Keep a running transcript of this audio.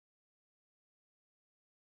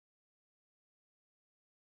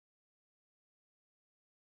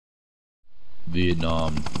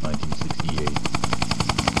Vietnam, 1968.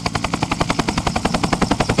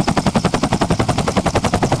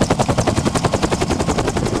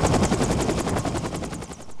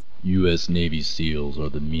 U.S. Navy SEALs are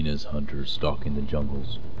the meanest hunters stalking the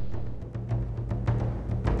jungles.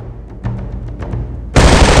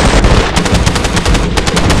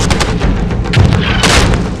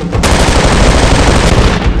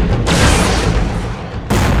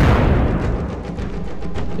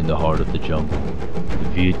 In the heart of the jungle, the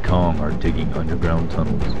Viet Cong are digging underground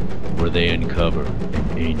tunnels where they uncover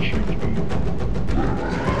an ancient evil.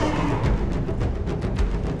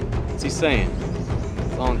 What's he saying?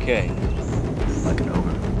 It's on K. Like an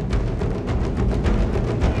ogre.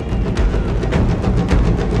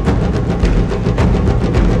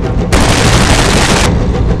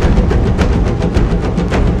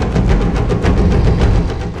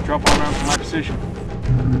 Drop all rounds from my precision.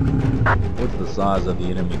 What's the size of the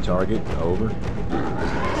enemy target? Over.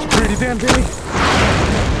 It's pretty damn big.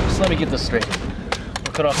 Just let me get this straight.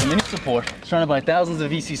 We're cut off from any support, surrounded by thousands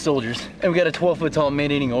of VC soldiers, and we got a 12-foot tall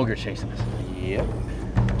man-eating ogre chasing us. Yep.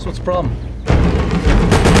 So what's the problem?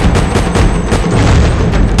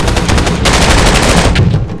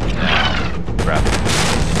 Crap.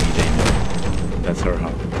 That's her, huh?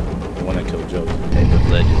 The one that killed Joe. And the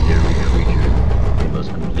legendary creature. They must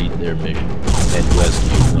complete their mission and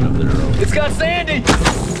rescue one of their own. It's got Sandy!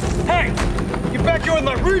 Hey! Get back here with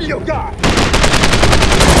my radio guy!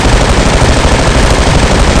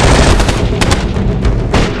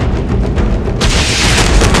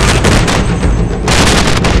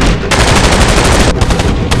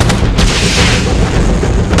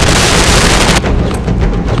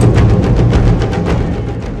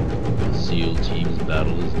 The SEAL team's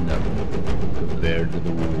battle is nothing compared to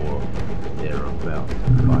the war they're about to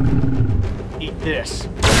fight. Eat this.